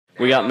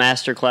We got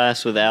master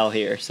class with Al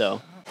here,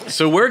 so.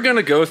 So we're going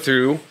to go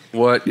through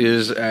what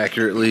is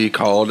accurately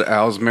called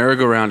Al's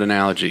merry-go-round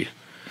analogy.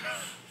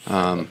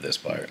 I love this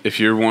part. If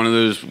you're one of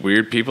those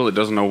weird people that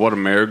doesn't know what a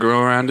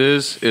merry-go-round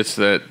is, it's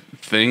that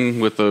thing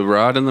with the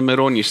rod in the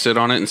middle and you sit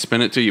on it and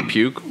spin it till you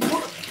puke.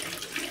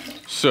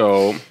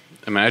 So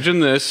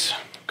imagine this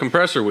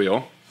compressor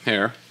wheel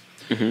here.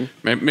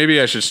 Mm-hmm. Maybe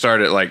I should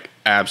start at like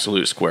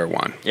absolute square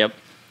one. Yep.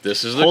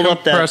 This is the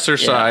compressor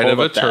side of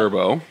a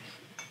turbo.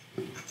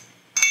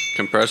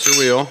 Compressor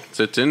wheel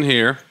sits in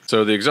here.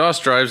 So the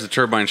exhaust drives the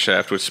turbine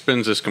shaft, which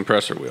spins this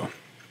compressor wheel.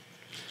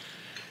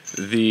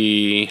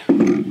 The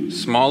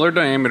smaller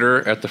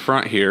diameter at the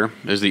front here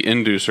is the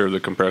inducer of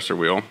the compressor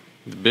wheel.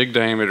 The big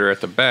diameter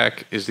at the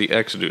back is the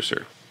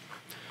exducer.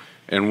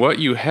 And what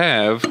you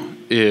have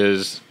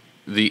is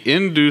the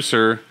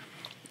inducer,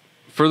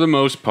 for the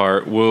most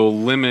part, will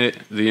limit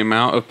the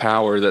amount of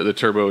power that the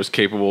turbo is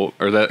capable,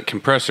 or that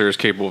compressor is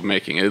capable of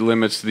making. It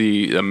limits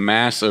the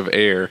mass of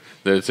air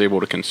that it's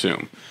able to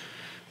consume.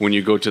 When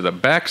you go to the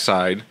back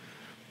side,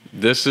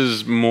 this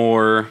is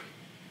more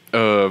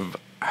of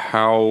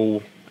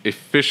how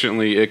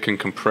efficiently it can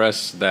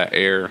compress that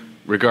air,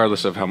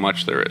 regardless of how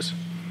much there is.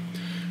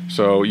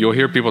 So you'll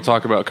hear people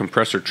talk about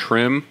compressor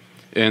trim,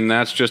 and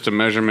that's just a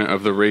measurement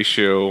of the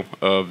ratio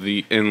of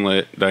the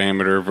inlet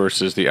diameter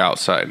versus the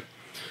outside.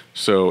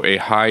 So a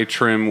high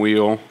trim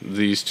wheel,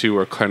 these two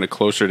are kind of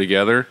closer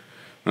together.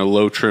 And a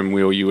low trim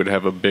wheel, you would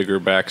have a bigger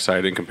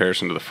backside in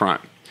comparison to the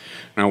front.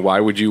 Now, why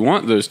would you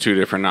want those two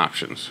different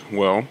options?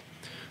 Well,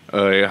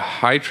 a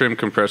high trim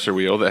compressor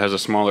wheel that has a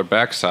smaller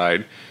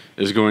backside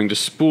is going to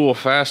spool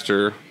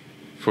faster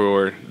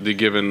for the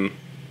given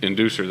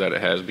inducer that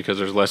it has because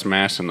there's less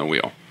mass in the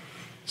wheel.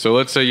 So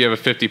let's say you have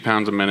a 50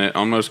 pounds a minute.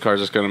 On most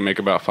cars, it's going to make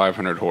about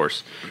 500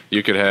 horse.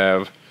 You could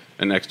have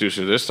an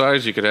exducer this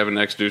size. You could have an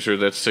exducer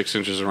that's 6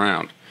 inches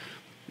around.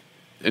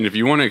 And if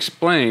you want to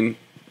explain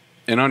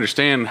and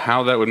understand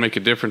how that would make a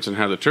difference in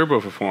how the turbo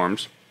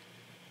performs,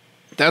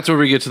 that's where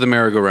we get to the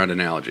merry-go-round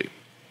analogy.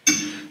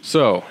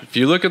 So if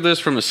you look at this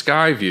from a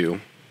sky view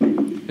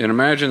and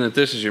imagine that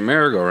this is your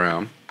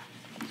merry-go-round,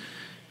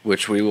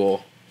 which we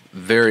will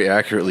very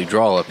accurately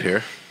draw up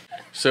here.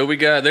 So we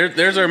got,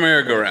 there's our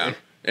merry-go-round.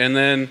 And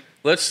then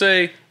let's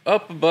say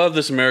up above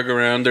this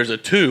merry-go-round, there's a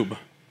tube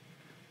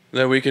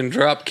that we can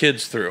drop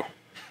kids through.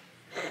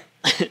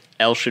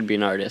 L should be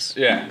an artist.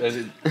 Yeah.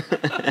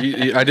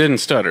 I didn't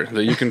stutter.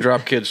 That you can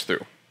drop kids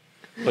through.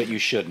 But you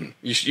shouldn't.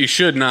 You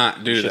should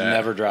not do that. You should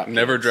never drop kids.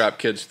 Never drop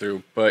kids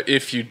through. But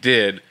if you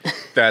did,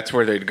 that's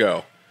where they'd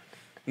go.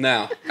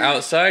 Now,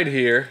 outside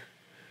here,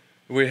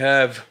 we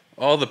have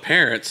all the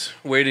parents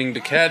waiting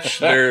to catch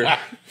their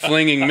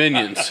flinging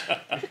minions.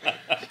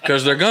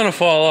 Because they're going to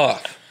fall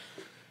off.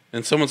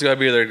 And someone's got to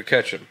be there to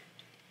catch them.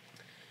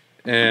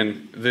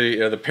 And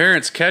the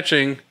parents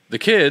catching the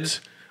kids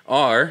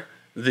are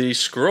the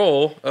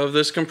scroll of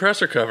this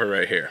compressor cover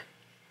right here.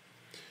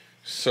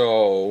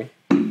 So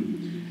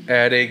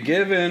at a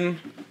given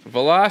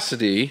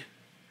velocity,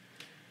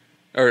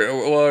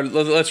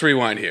 let's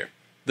rewind here.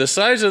 The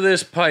size of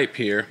this pipe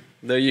here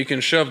that you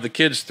can shove the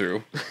kids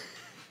through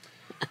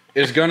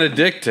is going to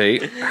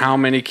dictate how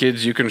many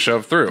kids you can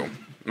shove through, all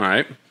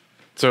right?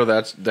 So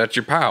that's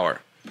your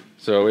power.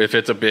 So if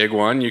it's a big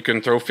one, you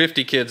can throw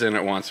 50 kids in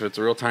at once. If it's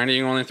real tiny,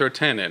 you can only throw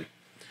 10 in.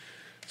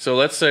 So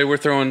let's say we're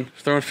throwing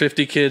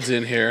 50 kids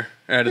in here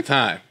at a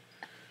time.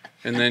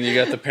 And then you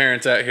got the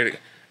parents out here.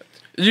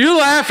 You're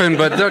laughing,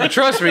 but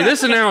trust me,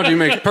 this analogy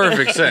makes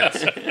perfect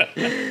sense.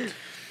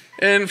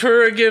 And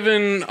for a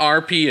given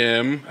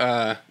RPM,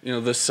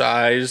 the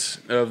size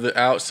of the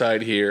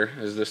outside here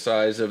is the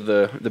size of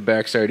the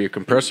backside of your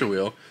compressor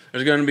wheel.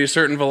 There's going to be a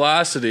certain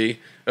velocity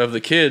of the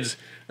kids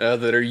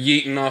that are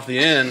yeeting off the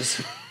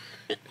ends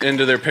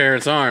into their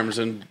parents' arms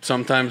and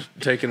sometimes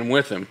taking them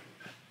with them.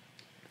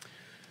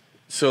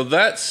 So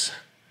that's,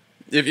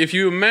 if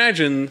you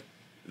imagine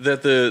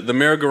that the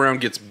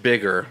merry-go-round gets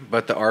bigger,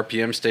 but the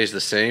RPM stays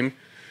the same,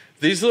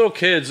 these little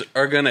kids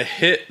are going to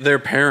hit their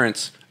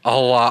parents a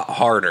lot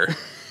harder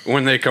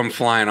when they come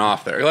flying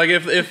off there. Like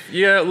if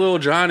you got little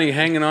Johnny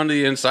hanging onto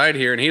the inside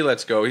here and he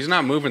lets go, he's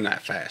not moving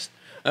that fast.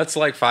 That's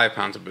like 5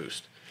 pounds of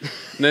boost.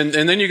 And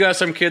then you got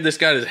some kid that's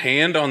got his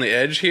hand on the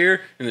edge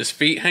here and his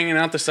feet hanging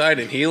out the side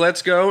and he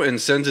lets go and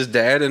sends his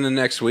dad in the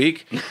next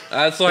week.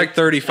 That's like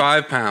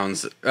 35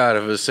 pounds out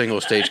of a single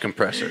stage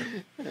compressor.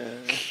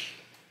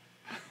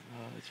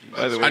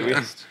 By the way,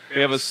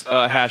 we have a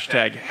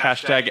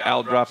hashtag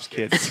Al drops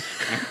kids.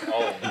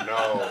 Oh,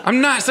 no.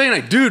 I'm not saying I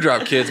do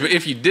drop kids, but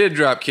if you did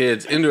drop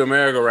kids into a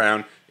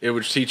merry-go-round, it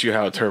would teach you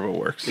how a turbo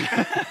works.